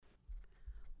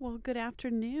Well, good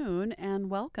afternoon and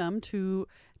welcome to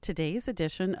today's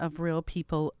edition of Real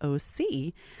People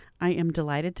OC. I am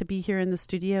delighted to be here in the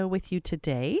studio with you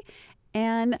today.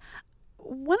 And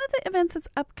one of the events that's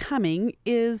upcoming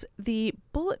is the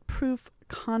Bulletproof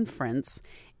Conference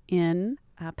in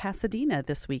Pasadena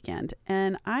this weekend.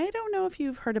 And I don't know if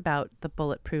you've heard about the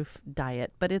Bulletproof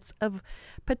Diet, but it's of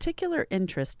particular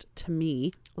interest to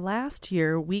me. Last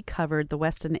year, we covered the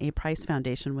Weston A. Price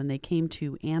Foundation when they came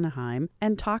to Anaheim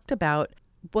and talked about,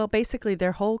 well, basically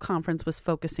their whole conference was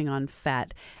focusing on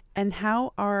fat and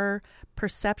how our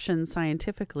perception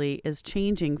scientifically is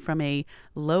changing from a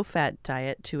low-fat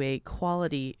diet to a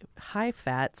quality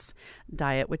high-fats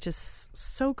diet, which is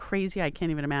so crazy I can't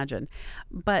even imagine.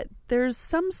 But there's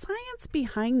some science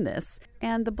behind this,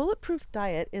 and the Bulletproof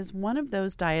Diet is one of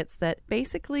those diets that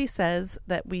basically says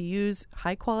that we use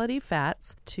high-quality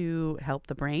fats to help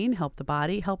the brain, help the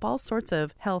body, help all sorts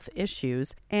of health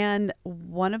issues. And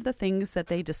one of the things that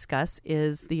they discuss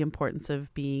is the importance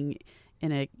of being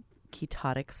in a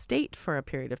ketotic state for a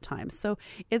period of time. So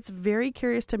it's very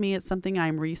curious to me. It's something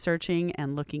I'm researching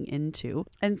and looking into.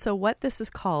 And so what this is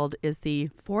called is the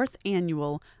 4th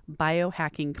Annual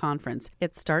Biohacking Conference.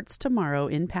 It starts tomorrow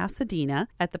in Pasadena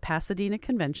at the Pasadena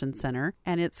Convention Center,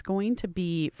 and it's going to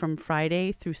be from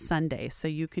Friday through Sunday. So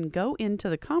you can go into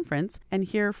the conference and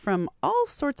hear from all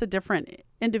sorts of different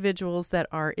individuals that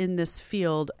are in this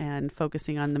field and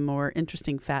focusing on the more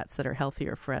interesting fats that are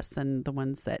healthier for us than the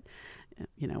ones that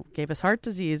gave us heart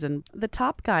disease. And the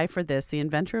top guy for this, the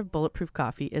inventor of Bulletproof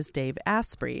Coffee, is Dave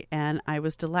Asprey. And I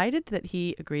was delighted that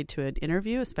he agreed to an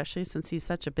interview, especially since he's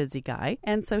such a busy guy.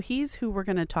 And so he's who we're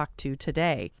going to talk to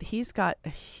today. He's got a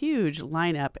huge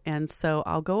lineup. And so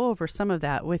I'll go over some of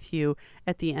that with you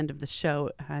at the end of the show.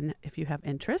 And if you have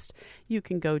interest, you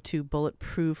can go to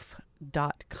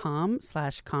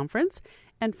bulletproof.com/conference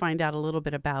and find out a little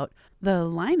bit about the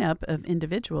lineup of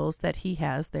individuals that he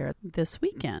has there this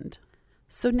weekend.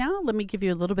 So now let me give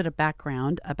you a little bit of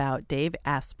background about Dave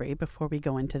Asprey before we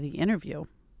go into the interview.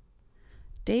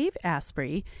 Dave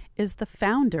Asprey is the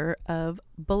founder of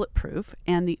Bulletproof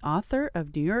and the author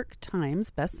of New York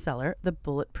Times bestseller, The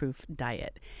Bulletproof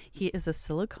Diet. He is a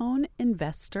silicone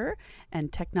investor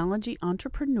and technology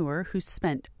entrepreneur who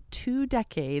spent 2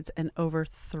 decades and over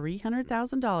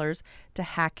 $300,000 to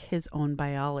hack his own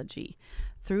biology.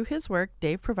 Through his work,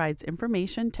 Dave provides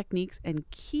information, techniques, and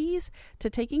keys to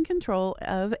taking control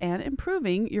of and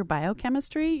improving your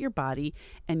biochemistry, your body,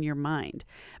 and your mind.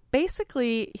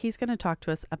 Basically, he's going to talk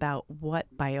to us about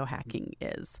what biohacking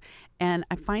is. And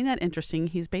I find that interesting.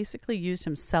 He's basically used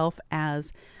himself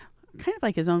as kind of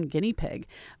like his own guinea pig.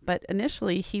 But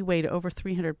initially, he weighed over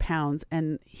 300 pounds,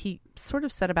 and he sort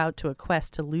of set about to a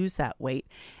quest to lose that weight.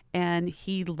 And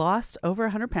he lost over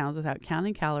 100 pounds without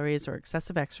counting calories or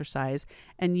excessive exercise,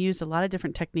 and used a lot of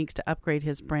different techniques to upgrade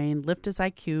his brain, lift his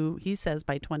IQ, he says,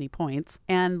 by 20 points,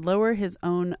 and lower his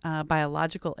own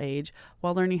biological age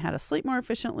while learning how to sleep more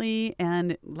efficiently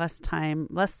and less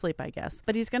sleep, I guess.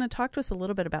 But he's going to talk to us a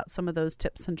little bit about some of those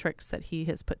tips and tricks that he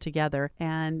has put together.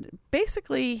 And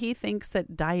basically, he thinks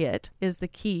that diet is the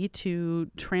key to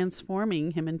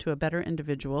transforming him into a better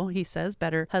individual. He says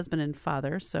better husband and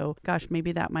father. So, gosh,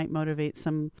 maybe that might motivate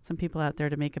some people out there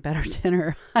to make a better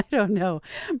dinner. I don't know.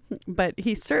 But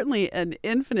he's certainly an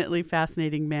infinitely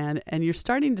fascinating man. And you're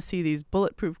starting to see these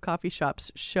bulletproof coffee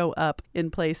shops show up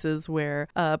in places where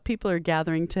people are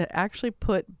gathering to actually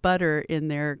put butter in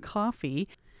their coffee.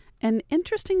 And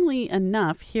interestingly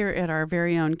enough, here at our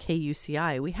very own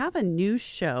KUCI, we have a new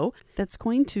show that's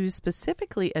going to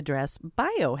specifically address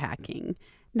biohacking.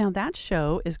 Now, that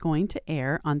show is going to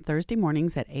air on Thursday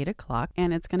mornings at 8 o'clock,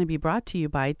 and it's going to be brought to you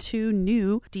by 2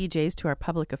 new DJs to our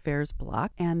public affairs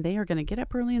block, and they are going to get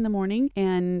up early in the morning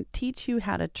and teach you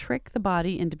how to trick the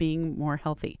body into being more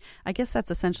healthy. I guess that's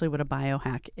essentially what a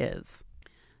biohack is.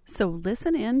 So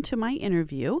listen in to my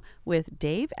interview with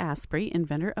Dave Asprey,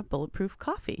 inventor of Bulletproof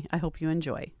Coffee. I hope you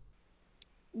enjoy.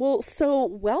 Well, so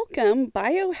welcome,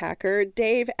 biohacker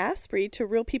Dave Asprey, to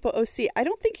Real People OC. I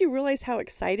don't think you realize how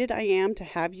excited I am to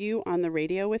have you on the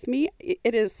radio with me.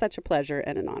 It is such a pleasure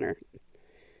and an honor.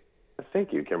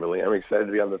 Thank you, Kimberly. I'm excited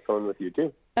to be on the phone with you,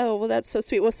 too. Oh, well, that's so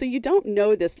sweet. Well, so you don't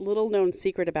know this little-known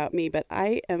secret about me, but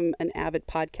I am an avid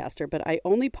podcaster, but I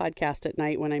only podcast at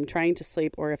night when I'm trying to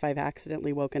sleep or if I've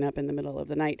accidentally woken up in the middle of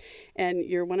the night. And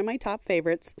you're one of my top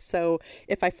favorites, so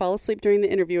if I fall asleep during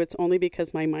the interview, it's only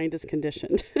because my mind is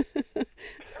conditioned.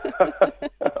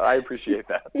 I appreciate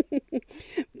that.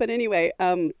 But anyway,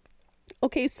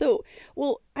 okay, so,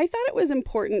 well, I thought it was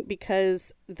important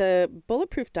because the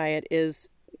Bulletproof Diet is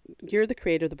you're the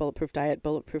creator of the Bulletproof Diet,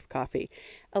 Bulletproof Coffee.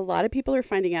 A lot of people are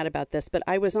finding out about this, but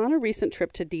I was on a recent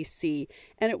trip to DC,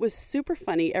 and it was super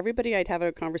funny. Everybody I'd have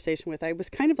a conversation with, I was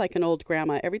kind of like an old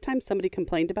grandma. Every time somebody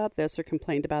complained about this or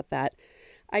complained about that,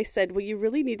 I said, well, you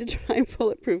really need to try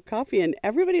Bulletproof Coffee. And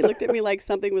everybody looked at me like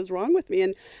something was wrong with me.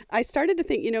 And I started to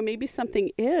think, maybe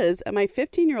something is. And my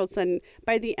 15-year-old son,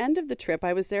 by the end of the trip,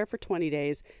 I was there for 20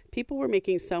 days. People were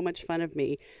making so much fun of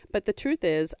me. But the truth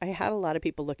is, I had a lot of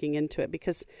people looking into it,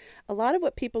 because a lot of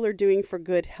what people are doing for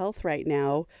good health right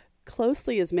now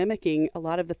closely is mimicking a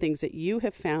lot of the things that you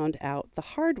have found out the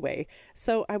hard way.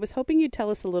 So I was hoping you'd tell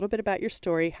us a little bit about your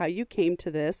story, how you came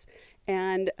to this,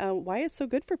 and why it's so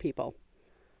good for people.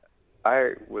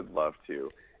 I would love to.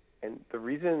 And the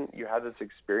reason you had this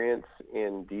experience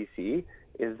in DC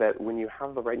is that when you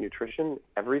have the right nutrition,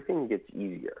 everything gets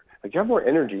easier. Like, you have more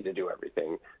energy to do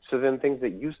everything. So then things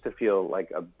that used to feel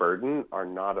like a burden are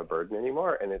not a burden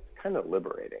anymore, and it's kind of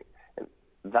liberating. And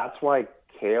that's why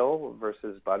kale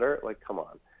versus butter, like, come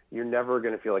on. You're never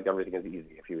going to feel like everything is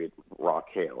easy if you eat raw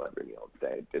kale every meal of the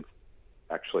day. It's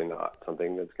actually not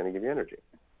something that's going to give you energy.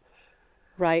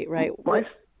 Right. Go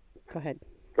ahead.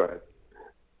 Go ahead.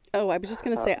 Oh, I was just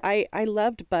going to say, I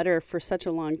loved butter for such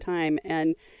a long time,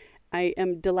 and I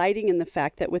am delighting in the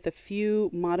fact that with a few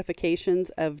modifications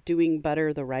of doing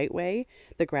butter the right way,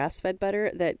 the grass-fed butter,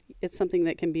 that it's something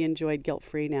that can be enjoyed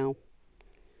guilt-free now.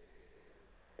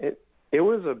 It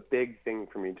was a big thing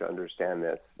for me to understand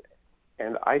this,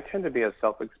 and I tend to be a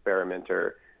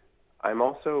self-experimenter. I'm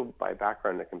also, by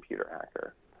background, a computer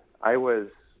hacker. I was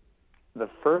the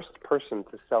first person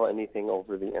to sell anything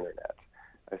over the internet.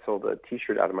 I sold a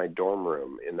T-shirt out of my dorm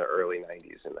room in the early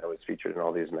 90s, and I was featured in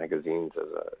all these magazines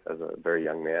as a very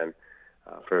young man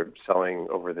for selling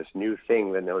over this new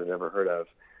thing that no one had ever heard of.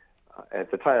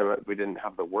 At the time, we didn't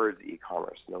have the words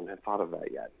e-commerce. No one had thought of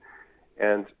that yet.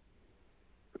 And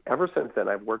ever since then,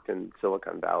 I've worked in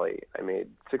Silicon Valley. I made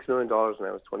 $6 million when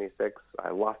I was 26. I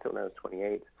lost it when I was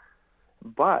 28.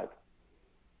 But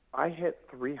I hit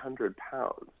 300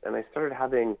 pounds, and I started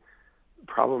having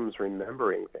problems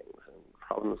remembering things and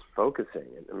problems focusing,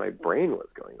 and my brain was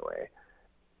going away.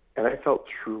 And I felt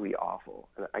truly awful.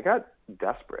 And I got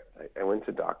desperate. I went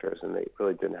to doctors, and they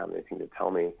really didn't have anything to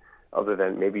tell me other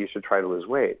than maybe you should try to lose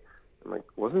weight. I'm like,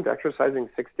 wasn't exercising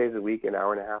 6 days a week, an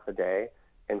hour and a half a day,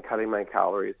 and cutting my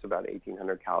calories to about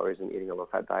 1,800 calories and eating a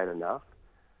low-fat diet enough?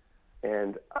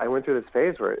 And I went through this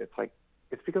phase where it's like,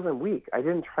 it's because I'm weak. I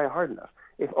didn't try hard enough.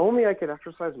 If only I could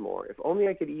exercise more. If only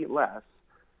I could eat less.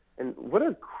 And what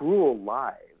a cruel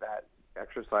lie that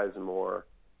exercise more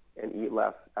and eat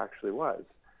less actually was.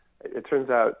 It turns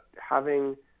out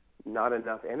having not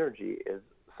enough energy is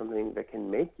something that can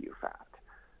make you fat.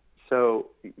 So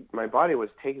my body was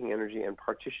taking energy and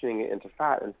partitioning it into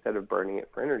fat instead of burning it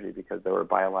for energy, because there were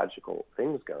biological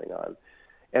things going on.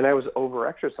 And I was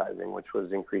over-exercising, which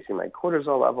was increasing my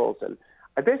cortisol levels. And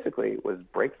I basically was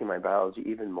breaking my biology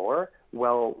even more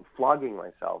while flogging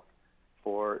myself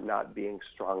for not being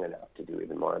strong enough to do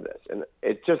even more of this. And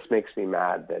it just makes me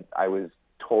mad that I was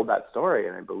told that story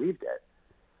and I believed it.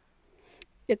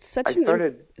 It's such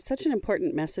an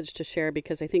important message to share,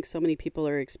 because I think so many people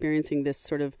are experiencing this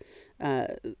sort of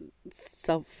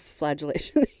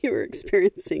self-flagellation that you were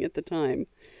experiencing at the time.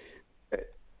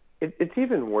 It's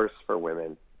even worse for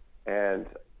women. And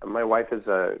my wife is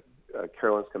a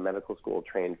Karolinska Medical School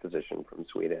trained physician from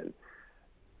Sweden.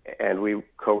 And we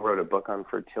co-wrote a book on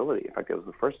fertility. In fact, it was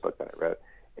the first book that I wrote.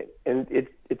 And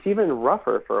it's even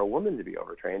rougher for a woman to be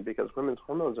overtrained, because women's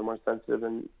hormones are more sensitive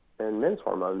than men's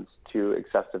hormones to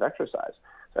excessive exercise.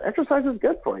 So exercise is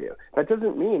good for you. That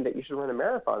doesn't mean that you should run a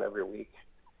marathon every week.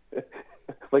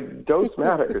 Like, dose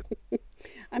matters.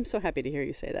 I'm so happy to hear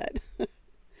you say that.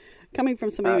 Coming from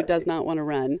somebody who does not want to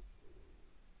run.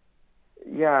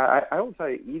 Yeah, I will tell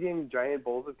you, eating giant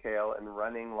bowls of kale and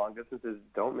running long distances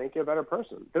don't make you a better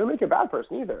person. They don't make you a bad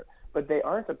person either, but they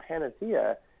aren't a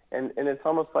panacea. And it's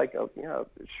almost like,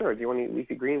 sure, do you want to eat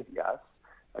leafy greens? Yes.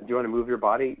 Do you want to move your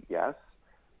body? Yes.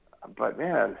 But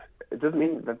man, it doesn't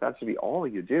mean that should be all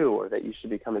you do, or that you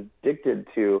should become addicted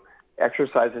to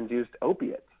exercise-induced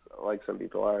opiates like some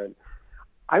people are. And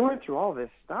I went through all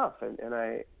this stuff, and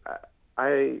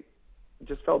I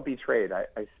just felt betrayed. I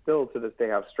still, to this day,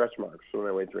 have stretch marks from when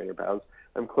I weighed 300 pounds.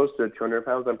 I'm close to 200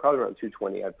 pounds. I'm probably around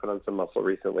 220. I put on some muscle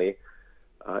recently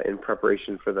in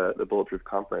preparation for the Bulletproof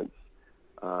Conference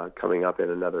coming up in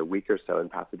another week or so in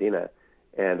Pasadena.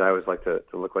 And I always like to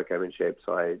look like I'm in shape,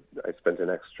 so I spent an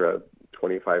extra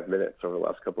 25 minutes over the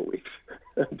last couple of weeks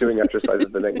doing exercises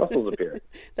to make muscles appear.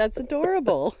 That's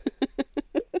adorable.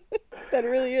 That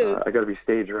really is. I got to be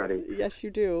stage ready. Yes, you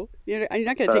do. You're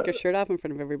not going to take your shirt off in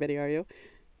front of everybody, are you?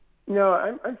 No,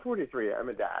 I'm 43. I'm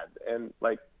a dad, and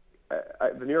like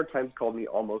the New York Times called me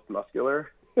almost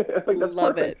muscular. Like that's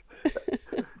Love it.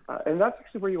 perfect. And that's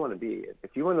actually where you want to be.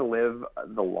 If you want to live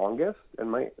the longest,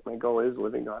 and my goal is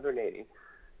living to 180,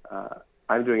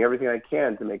 I'm doing everything I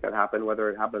can to make that happen. Whether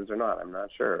it happens or not, I'm not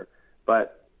sure.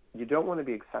 But you don't want to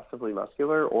be excessively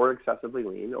muscular or excessively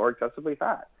lean or excessively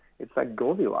fat. It's that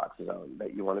Goldilocks zone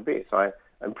that you want to be. So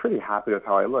I'm pretty happy with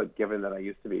how I look, given that I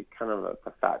used to be kind of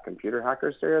a fat computer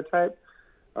hacker stereotype.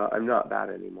 I'm not that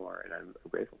anymore, and I'm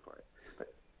grateful for it.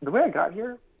 But the way I got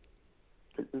here,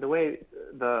 the way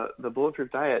the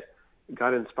Bulletproof Diet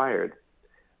got inspired,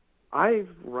 I've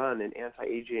run an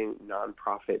anti-aging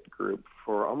nonprofit group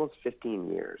for almost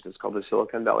 15 years. It's called the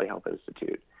Silicon Valley Health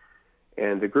Institute.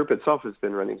 And the group itself has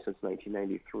been running since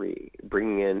 1993,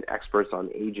 bringing in experts on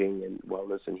aging and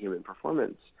wellness and human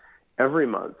performance every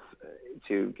month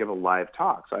to give a live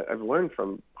talk. So I've learned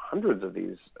from hundreds of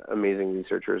these amazing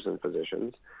researchers and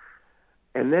physicians.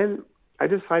 And then I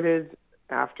decided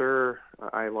after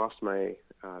I lost my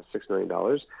 $6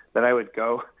 million that I would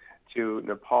go to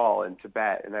Nepal and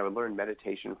Tibet, and I would learn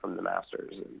meditation from the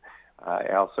masters. And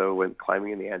I also went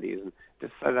climbing in the Andes and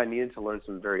decided I needed to learn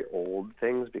some very old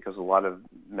things because a lot of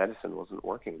medicine wasn't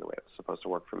working the way it was supposed to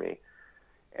work for me.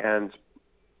 And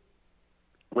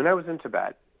when I was in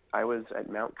Tibet, I was at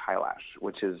Mount Kailash,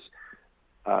 which is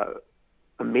an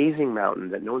amazing mountain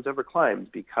that no one's ever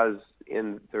climbed because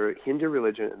in the Hindu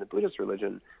religion and the Buddhist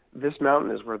religion, this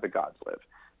mountain is where the gods live.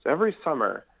 So every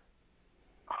summer,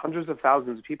 hundreds of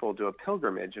thousands of people do a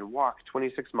pilgrimage and walk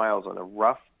 26 miles on a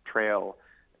rough trail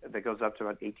that goes up to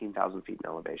about 18,000 feet in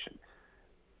elevation.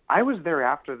 I was there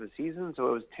after the season, so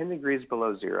it was 10 degrees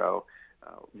below zero.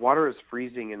 Water is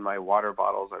freezing in my water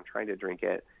bottles. I'm trying to drink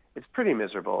it. It's pretty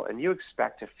miserable, and you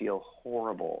expect to feel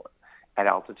horrible at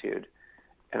altitude.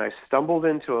 And I stumbled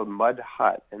into a mud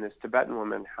hut, and this Tibetan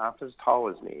woman, half as tall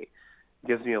as me,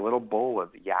 gives me a little bowl of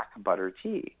yak butter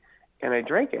tea. And I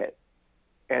drank it,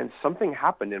 and something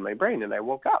happened in my brain, and I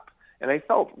woke up. And I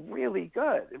felt really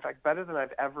good. In fact, better than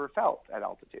I've ever felt at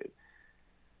altitude.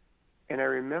 And I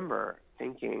remember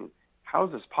thinking, how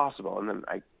is this possible? And then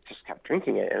I just kept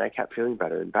drinking it, and I kept feeling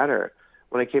better and better.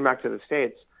 When I came back to the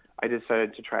States, I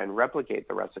decided to try and replicate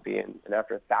the recipe. And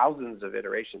after thousands of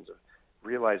iterations of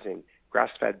realizing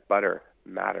grass-fed butter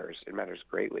matters, it matters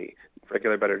greatly.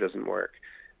 Regular butter doesn't work.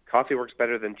 Coffee works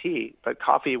better than tea, but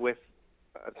coffee with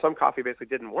some coffee basically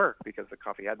didn't work because the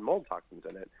coffee had mold toxins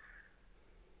in it.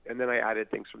 And then I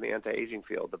added things from the anti-aging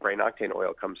field. The brain octane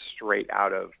oil comes straight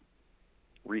out of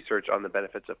research on the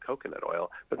benefits of coconut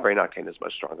oil, but brain octane is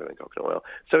much stronger than coconut oil.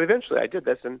 So eventually I did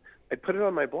this, and I put it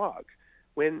on my blog.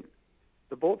 When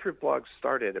the Bulletproof blog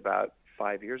started about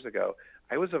 5 years ago,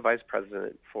 I was a vice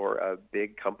president for a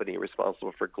big company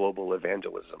responsible for global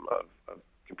evangelism of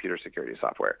computer security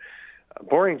software.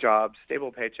 Boring job,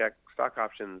 stable paycheck, stock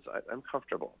options, I'm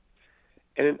comfortable.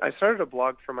 And I started a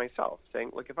blog for myself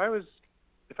saying, look, if I was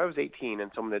 18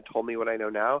 and someone had told me what I know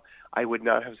now, I would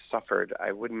not have suffered.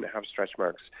 I wouldn't have stretch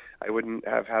marks. I wouldn't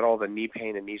have had all the knee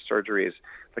pain and knee surgeries.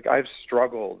 Like, I've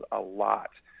struggled a lot.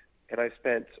 And I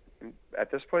spent,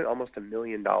 at this point, almost $1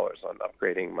 million on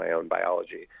upgrading my own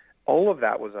biology. All of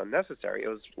that was unnecessary. It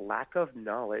was lack of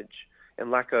knowledge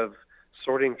and lack of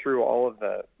sorting through all of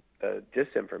the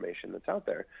disinformation that's out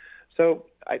there. So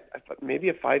I thought maybe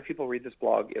if 5 people read this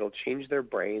blog, it'll change their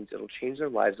brains, it'll change their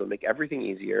lives, it'll make everything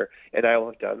easier, and I will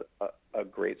have done a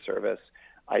great service.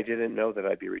 I didn't know that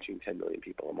I'd be reaching 10 million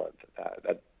people a month.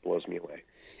 That blows me away.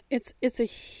 It's a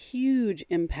huge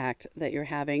impact that you're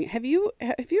having. Have you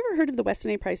ever heard of the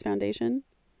Weston A. Price Foundation?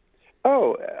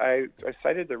 Oh, I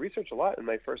cited the research a lot in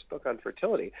my first book on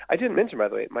fertility. I didn't mention, by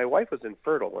the way, my wife was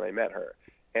infertile when I met her,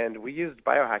 and we used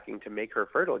biohacking to make her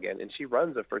fertile again, and she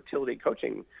runs a fertility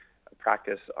coaching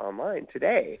practice online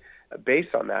today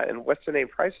based on that. And Weston A.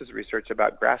 Price's research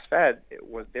about grass-fed,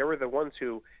 they were the ones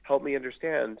who helped me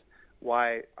understand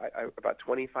why about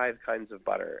 25 kinds of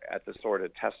butter at the store to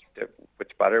test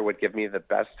which butter would give me the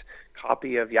best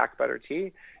copy of yak butter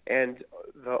tea. And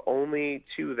the only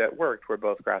 2 that worked were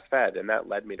both grass-fed, and that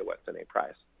led me to Weston A.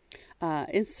 Price.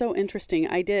 It's so interesting.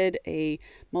 I did a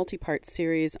multi-part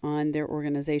series on their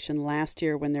organization last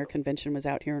year when their convention was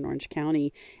out here in Orange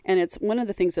County. And it's one of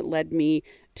the things that led me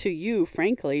to you,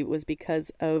 frankly, was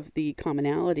because of the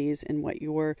commonalities in what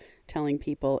you're telling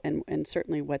people and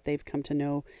certainly what they've come to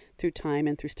know through time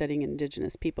and through studying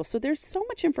Indigenous people. So there's so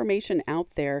much information out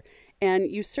there, and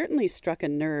you certainly struck a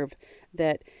nerve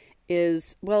that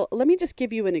is, well, let me just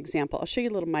give you an example. I'll show you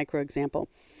a little micro example.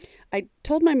 I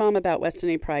told my mom about Weston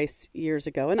A. Price years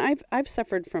ago, and I've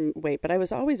suffered from weight, but I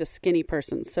was always a skinny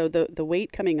person. So the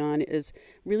weight coming on is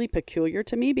really peculiar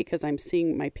to me because I'm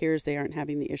seeing my peers, they aren't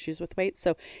having the issues with weight.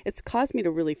 So it's caused me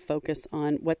to really focus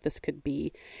on what this could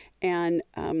be. And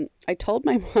I told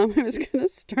my mom I was going to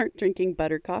start drinking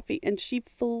butter coffee, and she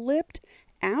flipped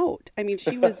out. I mean,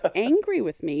 she was angry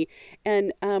with me,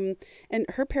 and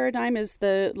her paradigm is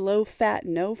the low fat,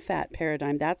 no fat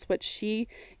paradigm. That's what she,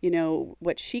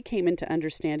 what she came into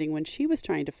understanding when she was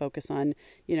trying to focus on,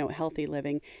 healthy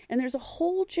living. And there's a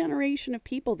whole generation of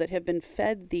people that have been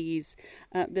fed this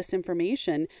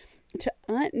information to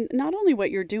not only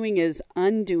what you're doing is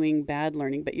undoing bad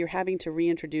learning, but you're having to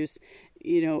reintroduce,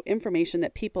 information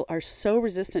that people are so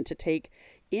resistant to take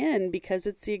in because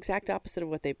it's the exact opposite of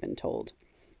what they've been told.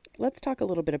 Let's talk a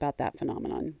little bit about that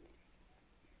phenomenon.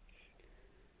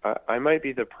 I might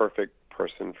be the perfect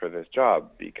person for this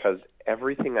job because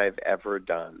everything I've ever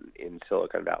done in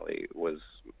Silicon Valley was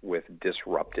with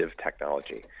disruptive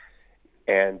technology.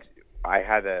 And I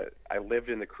lived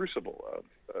in the crucible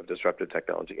of disruptive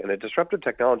technology. And a disruptive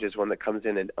technology is one that comes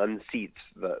in and unseats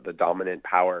the dominant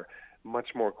power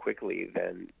much more quickly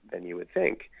than you would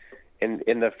think. And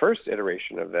in the first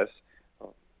iteration of this,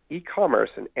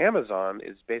 e-commerce and Amazon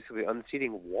is basically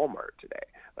unseating Walmart today.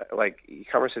 Like,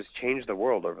 e-commerce has changed the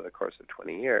world over the course of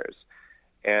 20 years.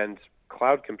 And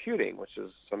cloud computing, which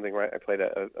is something where I played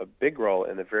a big role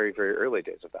in the very, very early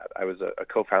days of that. I was a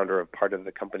co-founder of part of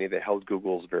the company that held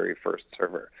Google's very first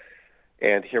server.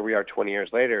 And here we are 20 years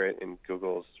later, and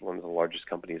Google's one of the largest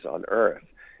companies on earth.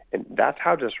 And that's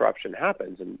how disruption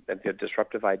happens. And the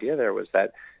disruptive idea there was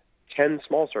that 10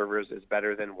 small servers is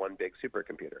better than one big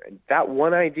supercomputer. And that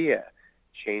one idea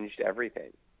changed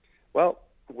everything. Well,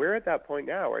 we're at that point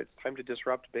now where it's time to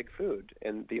disrupt big food.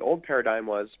 And the old paradigm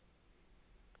was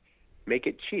make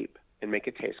it cheap and make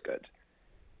it taste good.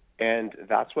 And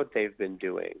that's what they've been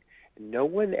doing. No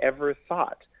one ever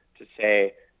thought to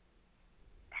say,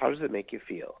 how does it make you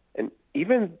feel? And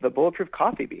even the bulletproof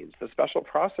coffee beans, the special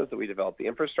process that we developed, the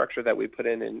infrastructure that we put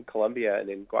in Colombia and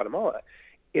in Guatemala,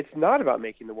 it's not about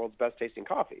making the world's best tasting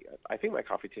coffee. I think my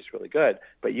coffee tastes really good,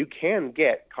 but you can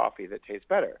get coffee that tastes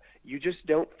better. You just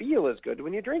don't feel as good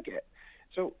when you drink it.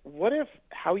 So what if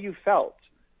how you felt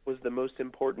was the most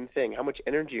important thing? How much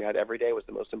energy you had every day was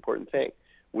the most important thing?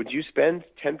 Would you spend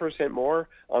 10% more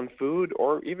on food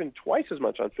or even twice as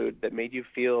much on food that made you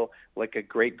feel like a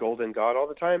great golden god all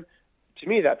the time? To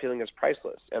me, that feeling is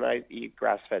priceless. And I eat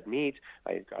grass-fed meat,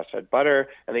 I eat grass-fed butter,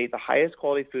 and I eat the highest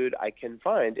quality food I can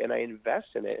find, and I invest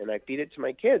in it, and I feed it to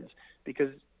my kids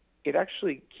because it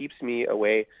actually keeps me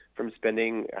away from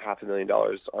spending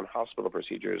 $500,000 on hospital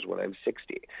procedures when I'm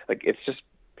 60. Like, it's just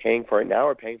paying for it now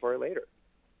or paying for it later.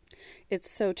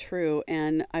 It's so true.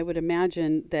 And I would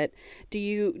imagine that, do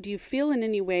you feel in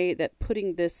any way that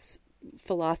putting this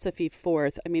philosophy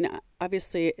forth, I mean,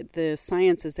 obviously the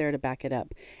science is there to back it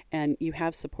up and you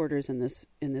have supporters in this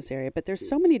area, but there's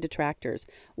so many detractors.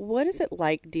 What is it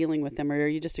like dealing with them, or are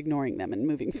you just ignoring them and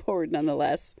moving forward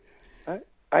nonetheless?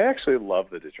 I actually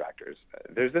love the detractors.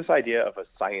 There's this idea of a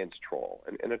science troll,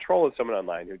 and a troll is someone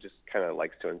online who just kind of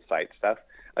likes to incite stuff.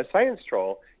 A science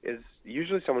troll is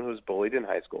usually someone who's bullied in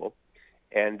high school,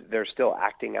 and they're still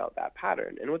acting out that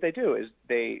pattern. And what they do is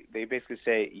they basically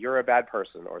say, you're a bad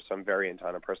person, or some variant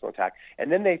on a personal attack, and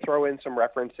then they throw in some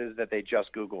references that they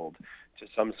just Googled to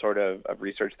some sort of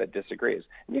research that disagrees.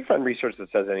 And you can find research that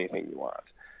says anything you want.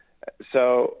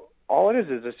 So all it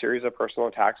is a series of personal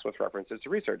attacks with references to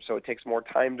research, so it takes more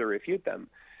time to refute them.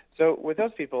 So with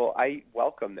those people, I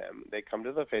welcome them. They come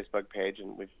to the Facebook page,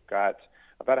 and we've got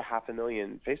about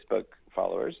 500,000 Facebook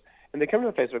followers. And they come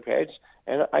to the Facebook page,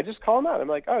 and I just call them out. I'm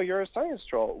like, oh, you're a science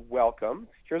troll. Welcome.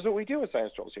 Here's what we do with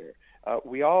science trolls here.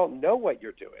 We all know what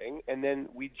you're doing, and then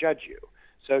we judge you.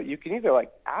 So you can either,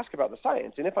 ask about the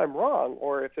science, and if I'm wrong,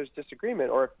 or if there's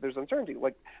disagreement, or if there's uncertainty,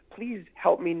 please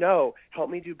help me know, help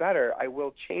me do better. I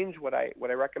will change what I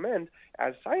recommend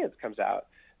as science comes out.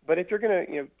 But if you're going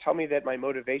to tell me that my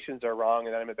motivations are wrong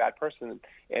and that I'm a bad person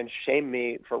and shame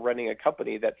me for running a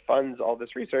company that funds all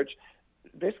this research,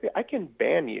 basically I can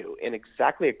ban you in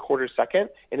exactly a quarter second,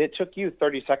 and it took you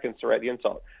 30 seconds to write the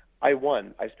insult. I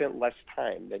won. I spent less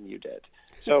time than you did.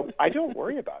 So I don't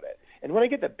worry about it. And when I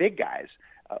get the big guys,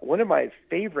 one of my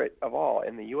favorite of all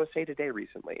in the USA Today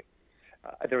recently,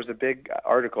 there was a big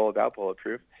article about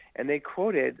Bulletproof, and they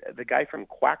quoted the guy from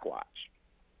Quackwatch.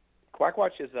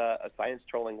 Quackwatch is a science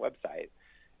trolling website,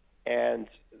 and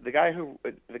the guy who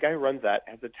runs that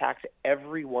has attacked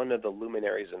every one of the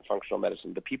luminaries in functional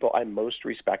medicine. The people I most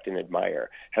respect and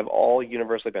admire have all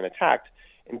universally been attacked.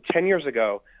 And 10 years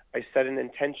ago, I set an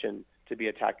intention to be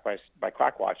attacked by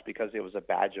Quackwatch because it was a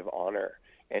badge of honor.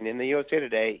 And in the USA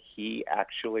Today, he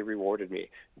actually rewarded me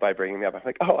by bringing me up. I'm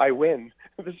like, oh, I win.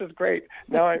 This is great.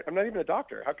 Now I'm not even a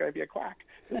doctor. How can I be a quack?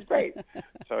 This is great.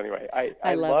 So anyway,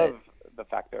 I love the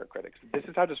fact there are critics. This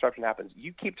is how disruption happens.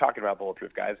 You keep talking about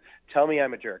Bulletproof, guys. Tell me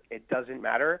I'm a jerk. It doesn't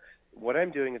matter. What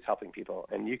I'm doing is helping people,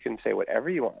 and you can say whatever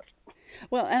you want.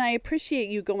 Well, and I appreciate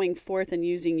you going forth and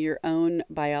using your own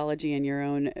biology and your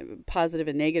own positive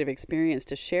and negative experience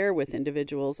to share with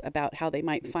individuals about how they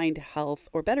might find health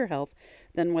or better health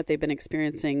than what they've been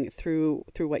experiencing through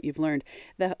what you've learned.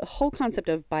 The whole concept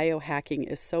of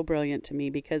biohacking is so brilliant to me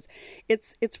because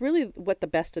it's really what the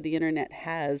best of the internet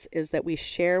has, is that we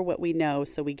share what we know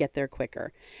so we get there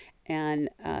quicker. And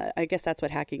I guess that's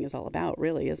what hacking is all about,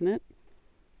 really, isn't it?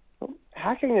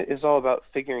 Hacking is all about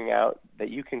figuring out that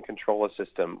you can control a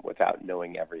system without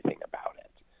knowing everything about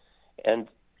it. And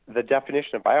the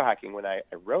definition of biohacking when I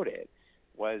wrote it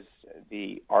was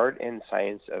the art and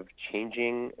science of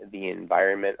changing the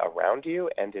environment around you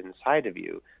and inside of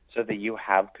you so that you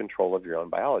have control of your own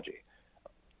biology.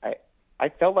 I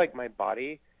felt like my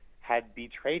body had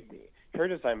betrayed me. Here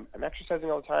it is, I'm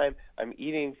exercising all the time. I'm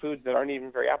eating foods that aren't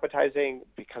even very appetizing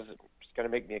because it's going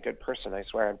to make me a good person. I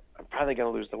swear I'm finally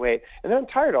going to lose the weight. And then I'm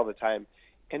tired all the time.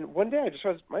 And one day I just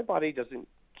realized my body doesn't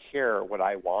care what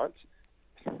I want.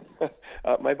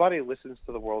 My body listens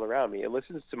to the world around me. It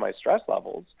listens to my stress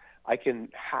levels. I can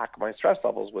hack my stress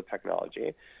levels with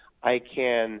technology. I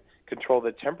can control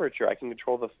the temperature. I can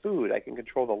control the food. I can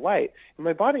control the light. And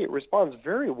my body responds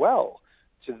very well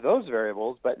to those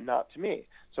variables, but not to me.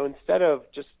 So instead of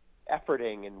just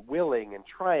efforting and willing and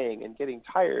trying and getting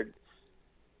tired,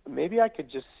 maybe I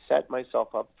could just set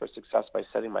myself up for success by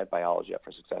setting my biology up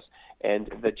for success. And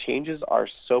the changes are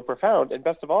so profound. And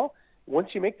best of all, once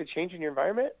you make the change in your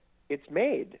environment, it's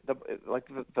made.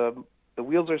 The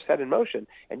wheels are set in motion,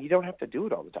 and you don't have to do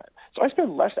it all the time. So I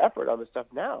spend less effort on this stuff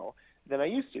now than I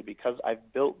used to because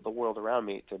I've built the world around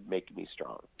me to make me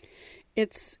strong.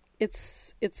 It's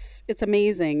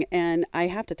amazing, and I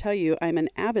have to tell you, I'm an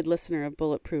avid listener of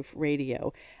Bulletproof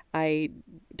Radio. I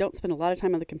don't spend a lot of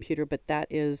time on the computer, but that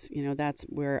is, that's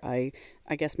where I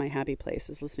guess my happy place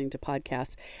is listening to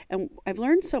podcasts. And I've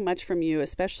learned so much from you,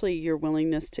 especially your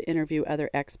willingness to interview other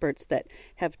experts that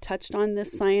have touched on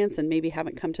this science and maybe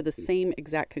haven't come to the same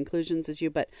exact conclusions as you,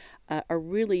 but are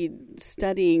really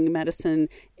studying medicine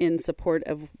in support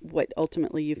of what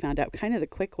ultimately you found out, kind of the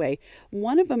quick way.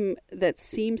 One of them that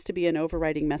seems to be an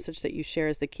overriding message that you share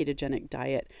is the ketogenic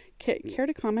diet. Care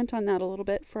to comment on that a little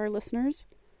bit for our listeners?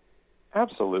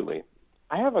 Absolutely.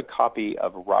 I have a copy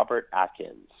of Robert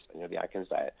Atkins, the Atkins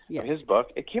diet, yes, of his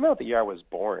book. It came out the year I was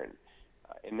born,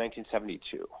 in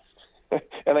 1972.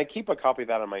 And I keep a copy of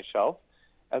that on my shelf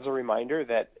as a reminder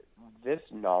that this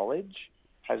knowledge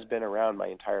has been around my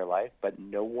entire life, but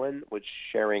no one was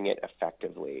sharing it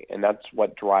effectively. And that's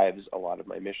what drives a lot of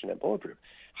my mission at Bulletproof.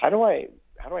 How do I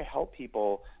help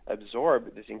people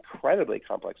absorb this incredibly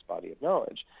complex body of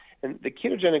knowledge? And the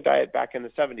ketogenic diet back in the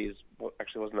 70s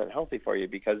actually wasn't that healthy for you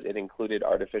because it included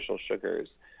artificial sugars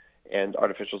and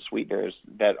artificial sweeteners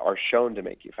that are shown to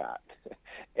make you fat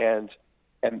and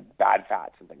bad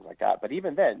fats and things like that. But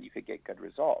even then, you could get good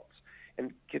results.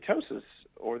 And ketosis,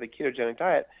 or the ketogenic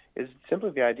diet, is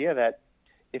simply the idea that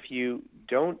if you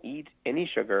don't eat any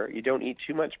sugar, you don't eat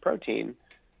too much protein,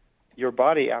 your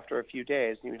body after a few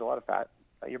days, you eat a lot of fat,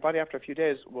 your body after a few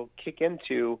days will kick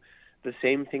into the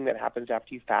same thing that happens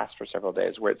after you fast for several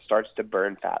days, where it starts to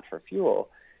burn fat for fuel.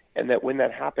 And that when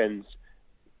that happens,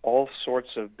 all sorts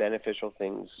of beneficial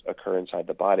things occur inside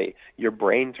the body. Your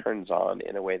brain turns on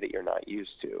in a way that you're not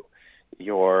used to.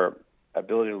 Your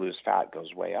ability to lose fat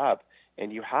goes way up,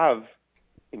 and you have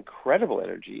incredible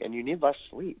energy, and you need less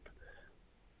sleep.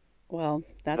 Well,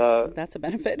 that's a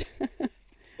benefit.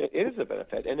 It is a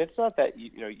benefit, and it's not that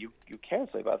you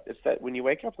can't sleep. It's that when you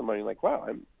wake up in the morning, you're like, wow,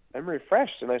 I'm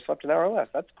refreshed and I slept an hour less.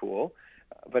 That's cool,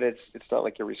 but it's not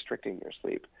like you're restricting your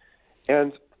sleep.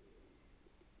 And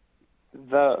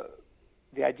the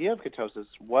idea of ketosis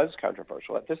was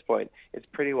controversial. At this point, it's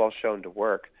pretty well shown to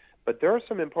work, but there are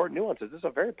some important nuances. This is a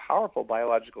very powerful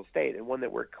biological state and one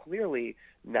that we're clearly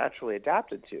naturally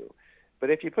adapted to. But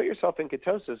if you put yourself in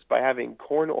ketosis by having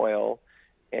corn oil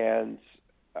and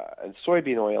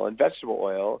soybean oil and vegetable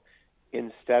oil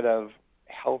instead of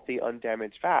healthy,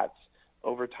 undamaged fats,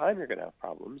 over time you're going to have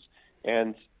problems.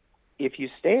 And if you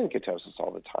stay in ketosis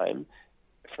all the time,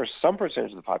 for some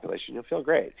percentage of the population, you'll feel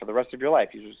great. For the rest of your life,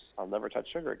 I'll never touch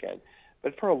sugar again.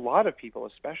 But for a lot of people,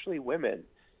 especially women,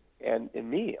 and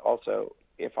me also,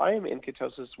 if I am in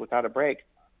ketosis without a break,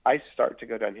 I start to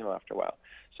go downhill after a while.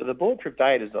 So the Bulletproof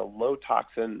diet is a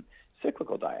low-toxin,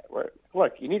 cyclical diet where,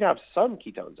 look, you need to have some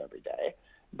ketones every day,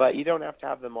 but you don't have to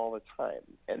have them all the time.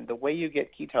 And the way you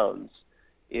get ketones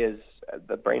is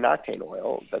the brain octane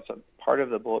oil that's a part of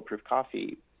the Bulletproof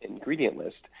Coffee ingredient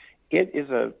list. It is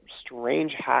a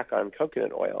strange hack on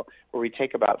coconut oil where we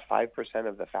take about 5%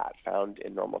 of the fat found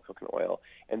in normal coconut oil.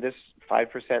 And this 5%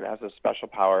 has a special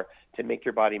power to make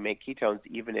your body make ketones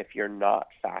even if you're not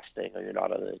fasting or you're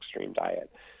not on an extreme diet.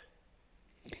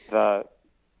 The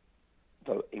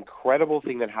incredible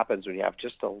thing that happens when you have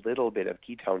just a little bit of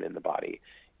ketone in the body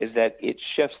is that it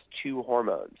shifts two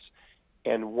hormones.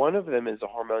 And one of them is a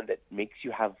hormone that makes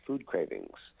you have food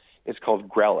cravings. It's called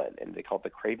ghrelin, and they call it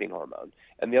the craving hormone.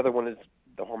 And the other one is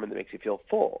the hormone that makes you feel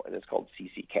full, and it's called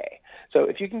CCK. So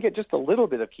if you can get just a little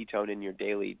bit of ketone in your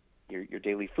daily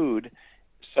food,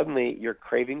 suddenly your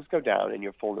cravings go down and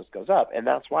your fullness goes up. And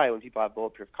that's why when people have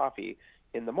Bulletproof Coffee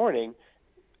in the morning,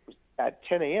 at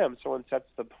 10 a.m., someone sets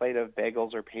the plate of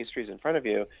bagels or pastries in front of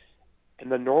you,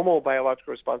 and the normal biological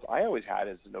response I always had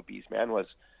as an obese man was,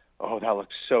 oh, that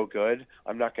looks so good.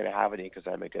 I'm not going to have any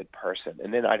because I'm a good person.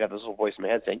 And then I'd have this little voice in my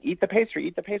head saying, eat the pastry,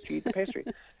 eat the pastry, eat the pastry.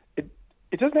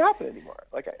 It doesn't happen anymore.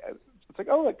 It's like,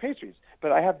 oh, like pastries.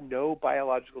 But I have no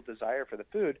biological desire for the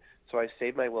food, so I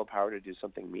save my willpower to do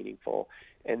something meaningful.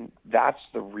 And that's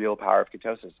the real power of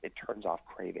ketosis. It turns off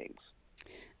cravings.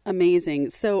 Amazing.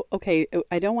 So, okay,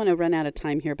 I don't want to run out of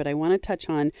time here, but I want to touch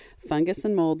on Fungus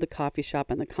and Mold, the coffee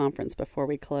shop, and the conference before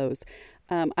we close.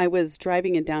 I was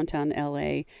driving in downtown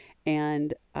LA,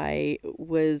 and it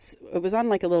was on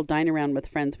like a little dine around with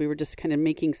friends. We were just kind of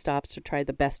making stops to try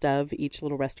the best of each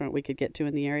little restaurant we could get to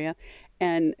in the area.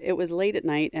 And it was late at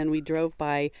night, and we drove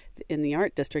by in the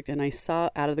art district, and I saw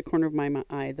out of the corner of my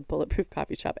eye the Bulletproof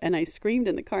Coffee Shop, and I screamed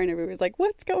in the car, and everybody was like,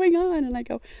 what's going on? And I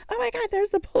go, oh my God,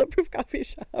 there's the Bulletproof Coffee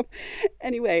Shop.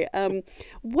 Anyway,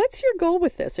 what's your goal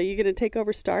with this? Are you going to take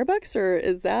over Starbucks, or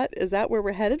is that where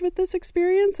we're headed with this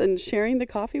experience and sharing the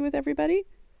coffee with everybody?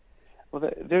 Well,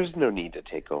 there's no need to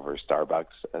take over Starbucks.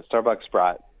 Starbucks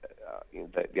brought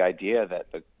the idea that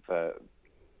the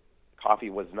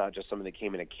coffee was not just something that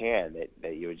came in a can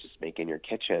that you would just make in your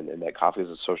kitchen, and that coffee is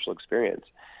a social experience.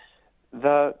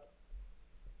 The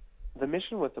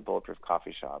mission with the Bulletproof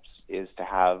Coffee Shops is to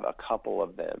have a couple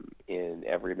of them in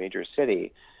every major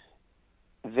city.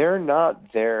 They're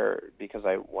not there because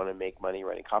I want to make money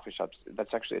running coffee shops.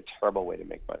 That's actually a terrible way to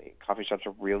make money. Coffee shops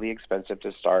are really expensive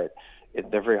to start.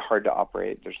 They're very hard to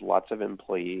operate. There's lots of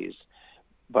employees.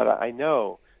 But I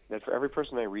know that for every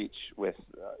person I reach with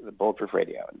the Bulletproof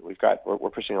Radio, and we're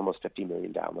pushing almost 50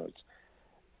 million downloads.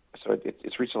 So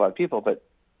it's reached a lot of people, but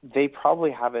they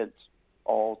probably haven't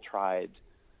all tried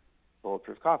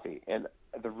Bulletproof Coffee. And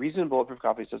the reason Bulletproof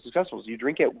Coffee is so successful is you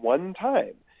drink it one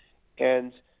time,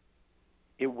 and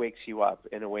it wakes you up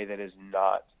in a way that is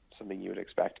not something you would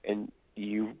expect. And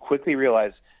you quickly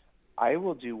realize, I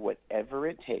will do whatever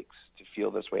it takes to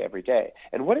feel this way every day.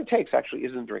 And what it takes actually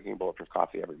isn't drinking Bulletproof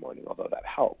Coffee every morning, although that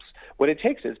helps. What it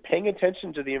takes is paying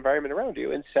attention to the environment around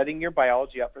you and setting your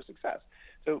biology up for success.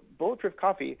 So Bulletproof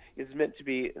Coffee is meant to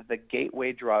be the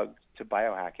gateway drug to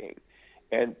biohacking,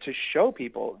 and to show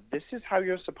people this is how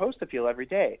you're supposed to feel every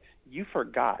day. You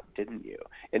forgot, didn't you?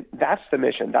 And that's the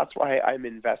mission. That's why I'm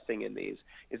investing in these,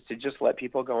 is to just let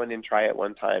people go in and try it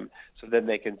one time, so then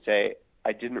they can say,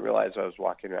 I didn't realize I was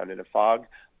walking around in a fog.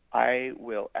 I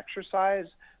will exercise.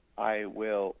 I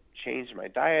will change my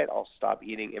diet. I'll stop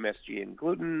eating MSG and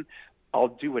gluten. I'll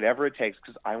do whatever it takes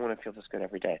because I want to feel this good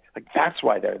every day. Like, that's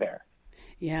why they're there.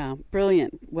 Yeah,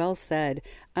 brilliant. Well said.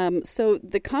 So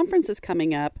the conference is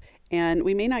coming up, and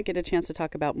we may not get a chance to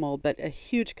talk about mold, but a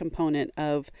huge component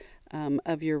of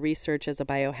your research as a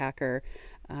biohacker.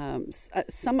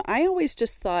 I always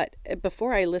just thought,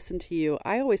 before I listened to you,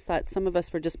 I always thought some of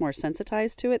us were just more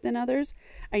sensitized to it than others.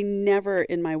 I never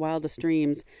in my wildest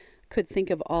dreams could think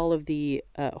of all of the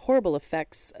horrible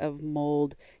effects of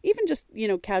mold, even just,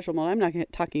 casual mold. I'm not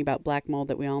talking about black mold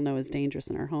that we all know is dangerous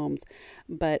in our homes,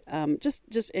 but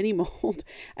just any mold.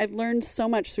 I've learned so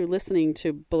much through listening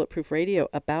to Bulletproof Radio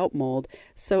about mold.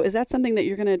 So is that something that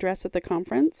you're going to address at the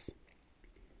conference?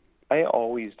 I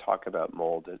always talk about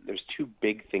mold. There's two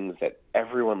big things that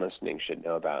everyone listening should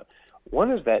know about. One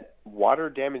is that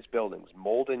water-damaged buildings,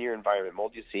 mold in your environment,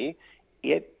 mold you see,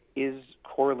 it is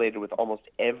correlated with almost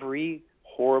every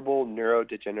horrible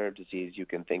neurodegenerative disease you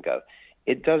can think of.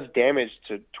 It does damage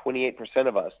to 28%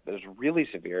 of us that is really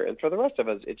severe, and for the rest of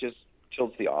us, it just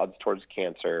tilts the odds towards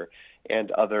cancer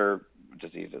and other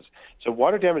diseases. So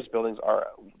water-damaged buildings are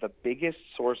the biggest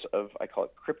source of, I call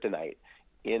it kryptonite,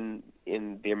 in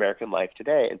the American life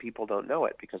today, and people don't know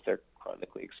it because they're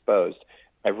chronically exposed.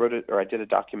 I did a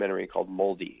documentary called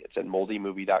Moldy. It's at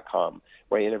moldymovie.com,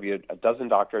 where I interviewed a dozen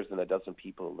doctors and a dozen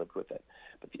people who lived with it.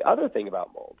 But the other thing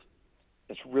about mold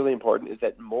that's really important is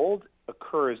that mold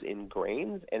occurs in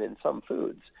grains and in some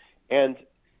foods. And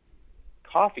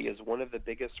coffee is one of the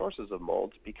biggest sources of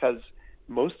mold because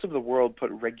most of the world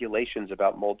put regulations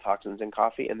about mold toxins in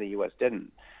coffee, and the U.S.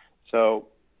 didn't. So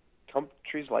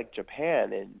countries like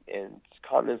Japan and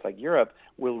continents like Europe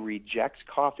will reject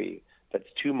coffee that's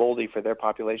too moldy for their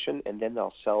population, and then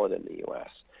they'll sell it in the U.S.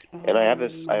 And I have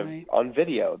on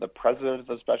video, the president of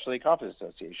the Specialty Coffee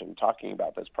Association talking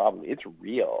about this problem. It's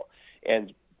real.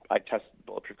 And I test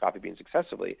bulletproof coffee beans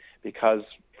excessively because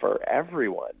for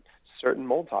everyone, certain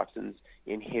mold toxins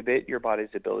inhibit your body's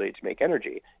ability to make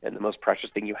energy. And the most precious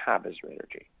thing you have is your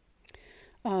energy.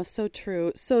 Oh, so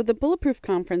true. So the Bulletproof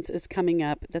Conference is coming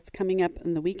up. That's coming up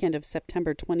in the weekend of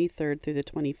September 23rd through the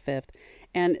 25th.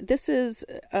 And this is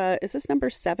this number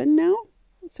 7 now?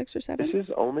 6 or 7? This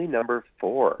is only number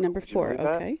 4. Number 4,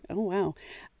 okay. Oh, wow.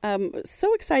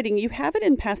 So exciting. You have it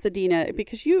in Pasadena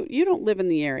because you don't live in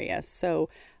the area. So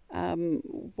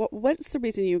what's the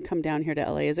reason you come down here to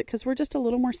LA? Is it because we're just a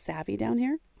little more savvy down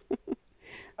here?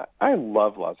 I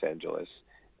love Los Angeles.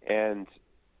 And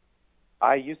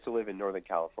I used to live in Northern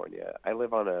California. I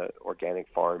live on an organic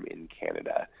farm in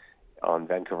Canada on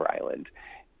Vancouver Island.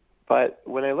 But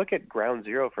when I look at ground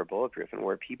zero for Bulletproof and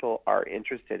where people are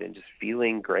interested in just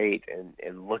feeling great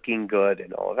and looking good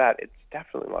and all of that, it's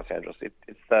definitely Los Angeles.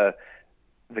 It's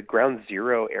the ground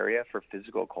zero area for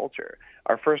physical culture.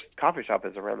 Our first coffee shop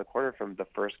is around the corner from the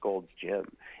First Gold's gym.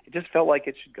 It just felt like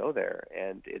it should go there,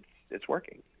 and it's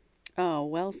working. Oh,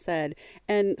 well said.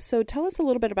 And so tell us a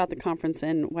little bit about the conference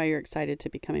and why you're excited to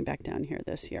be coming back down here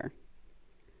this year.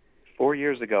 4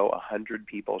 years ago, 100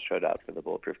 people showed up for the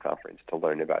Bulletproof Conference to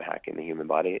learn about hacking the human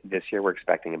body. This year, we're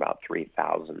expecting about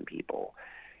 3,000 people.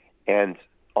 And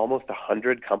almost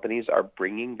 100 companies are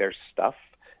bringing their stuff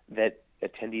that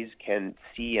attendees can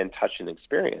see and touch and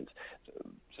experience.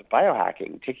 So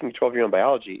biohacking, taking control of your own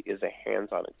biology, is a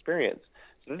hands-on experience.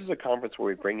 So this is a conference where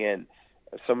we bring in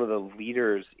some of the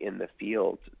leaders in the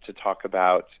field to talk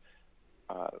about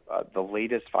the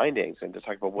latest findings and to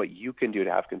talk about what you can do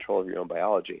to have control of your own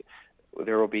biology.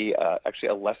 There will be actually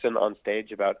a lesson on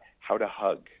stage about how to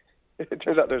hug. It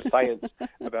turns out there's science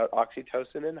about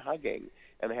oxytocin and hugging,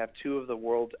 and they have 2 of the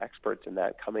world's experts in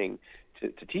that coming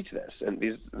to teach this. And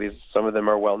these some of them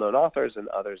are well-known authors and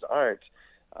others aren't.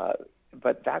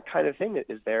 But that kind of thing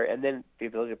is there, and then the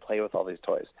ability to play with all these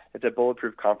toys. It's at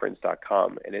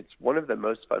bulletproofconference.com, and it's one of the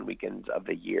most fun weekends of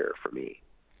the year for me.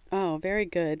 Oh, very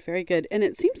good, very good. And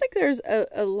it seems like there's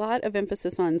a lot of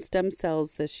emphasis on stem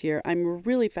cells this year. I'm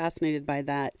really fascinated by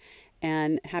that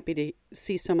and happy to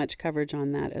see so much coverage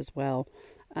on that as well.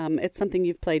 It's something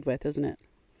you've played with, isn't it?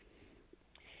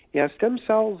 Yeah, stem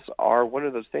cells are one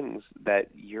of those things that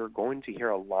you're going to hear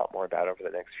a lot more about over the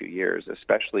next few years,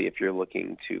 especially if you're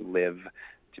looking to live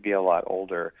to be a lot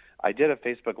older. I did a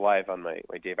Facebook Live on my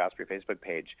Dave Asprey Facebook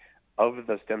page of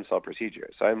the stem cell procedure.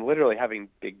 So I'm literally having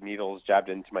big needles jabbed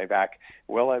into my back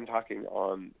while I'm talking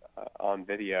on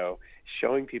video,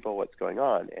 showing people what's going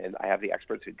on. And I have the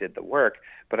experts who did the work,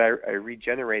 but I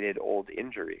regenerated old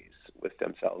injuries with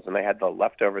stem cells. And I had the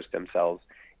leftover stem cells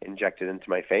injected into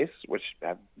my face, which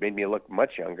have made me look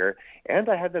much younger, and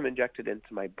I had them injected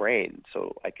into my brain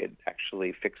so I could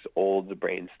actually fix old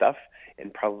brain stuff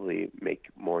and probably make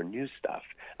more new stuff.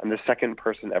 I'm the second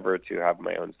person ever to have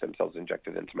my own stem cells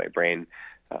injected into my brain,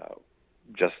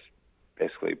 just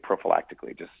basically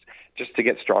prophylactically, just to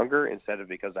get stronger instead of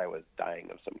because I was dying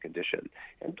of some condition.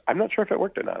 And I'm not sure if it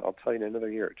worked or not. I'll tell you in another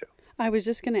year or 2. I was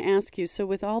just going to ask you, so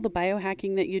with all the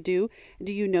biohacking that you do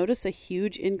you notice a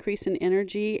huge increase in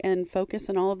energy and focus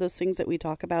and all of those things that we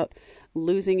talk about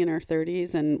losing in our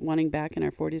 30s and wanting back in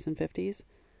our 40s and 50s?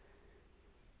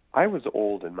 I was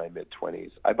old in my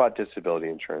mid-20s. I bought disability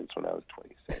insurance when I was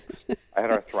 26. I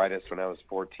had arthritis when I was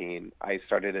 14. I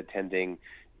started attending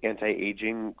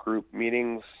anti-aging group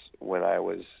meetings when I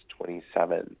was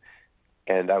 27,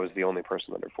 and I was the only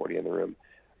person under 40 in the room.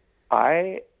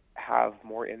 I have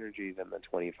more energy than the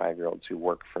 25-year-olds who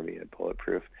work for me at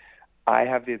Bulletproof. I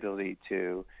have the ability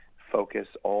to focus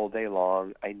all day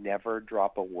long. I never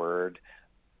drop a word.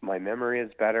 My memory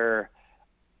is better.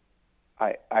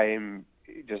 I'm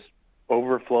just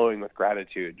overflowing with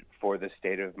gratitude for the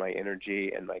state of my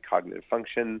energy and my cognitive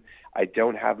function. I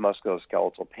don't have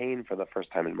musculoskeletal pain for the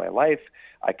first time in my life.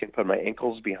 I can put my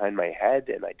ankles behind my head,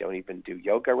 and I don't even do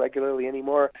yoga regularly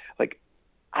anymore. Like,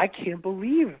 I can't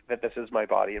believe that this is my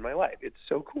body and my life. It's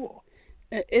so cool.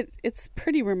 It's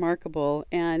pretty remarkable,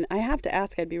 and I have to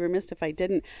ask, I'd be remiss if I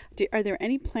didn't. Are there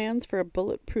any plans for a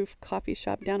bulletproof coffee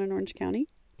shop down in Orange County?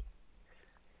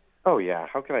 Oh yeah,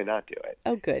 how could I not do it?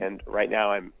 Oh, good. And right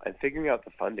now I'm figuring out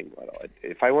the funding model.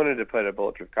 If I wanted to put a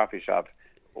bulletproof coffee shop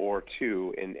or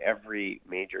two in every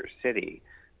major city,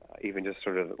 even just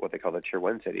sort of what they call the tier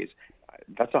one cities,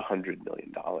 that's $100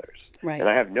 million. Right. And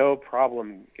I have no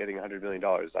problem getting $100 million.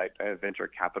 I have venture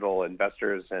capital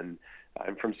investors, and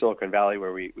I'm from Silicon Valley,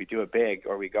 where we do it big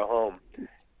or we go home.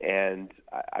 And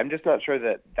I'm just not sure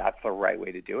that that's the right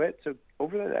way to do it. So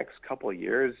over the next couple of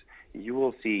years, you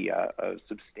will see a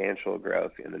substantial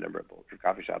growth in the number of bulletproof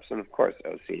coffee shops. And of course,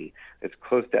 OC, it's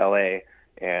close to LA,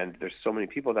 and there's so many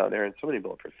people down there and so many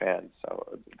bulletproof fans.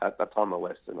 So that's on the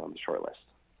list and on the short list.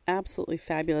 Absolutely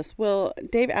fabulous. Well,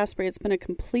 Dave Asprey, it's been a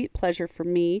complete pleasure for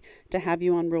me to have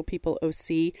you on Real People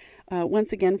OC.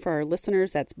 Once again, for our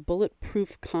listeners, that's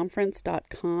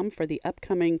bulletproofconference.com for the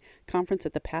upcoming conference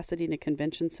at the Pasadena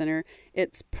Convention Center.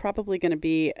 It's probably going to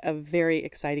be a very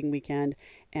exciting weekend,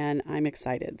 and I'm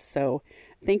excited. So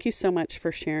thank you so much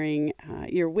for sharing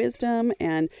your wisdom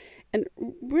and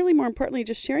really, more importantly,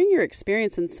 just sharing your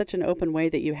experience in such an open way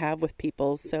that you have with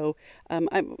people. So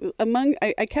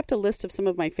I kept a list of some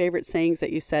of my favorite sayings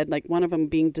that you said, like one of them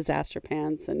being disaster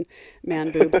pants and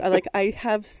man boobs. I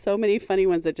have so many funny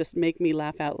ones that just make me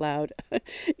laugh out loud.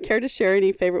 Care to share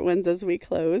any favorite ones as we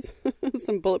close?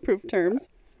 Some bulletproof terms.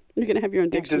 You're going to have your own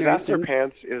dictionary. Disaster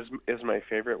pants is my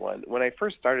favorite one. When I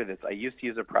first started this, I used to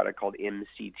use a product called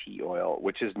MCT oil,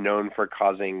 which is known for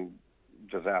causing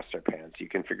disaster pants. You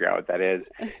can figure out what that is.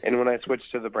 And when I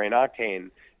switched to the brain octane,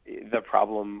 the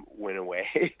problem went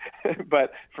away.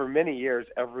 But for many years,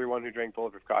 everyone who drank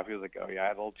bulletproof coffee was like, oh yeah, I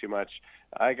had a little too much.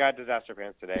 I got disaster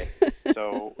pants today.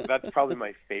 So that's probably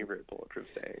my favorite bulletproof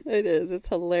saying. It is. It's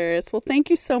hilarious. Well,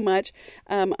 thank you so much.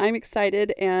 I'm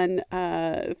excited and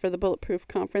for the Bulletproof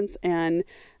Conference. And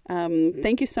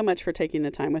thank you so much for taking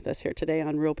the time with us here today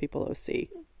on Real People OC.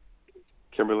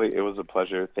 Kimberly, it was a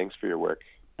pleasure. Thanks for your work.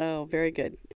 Oh, very good.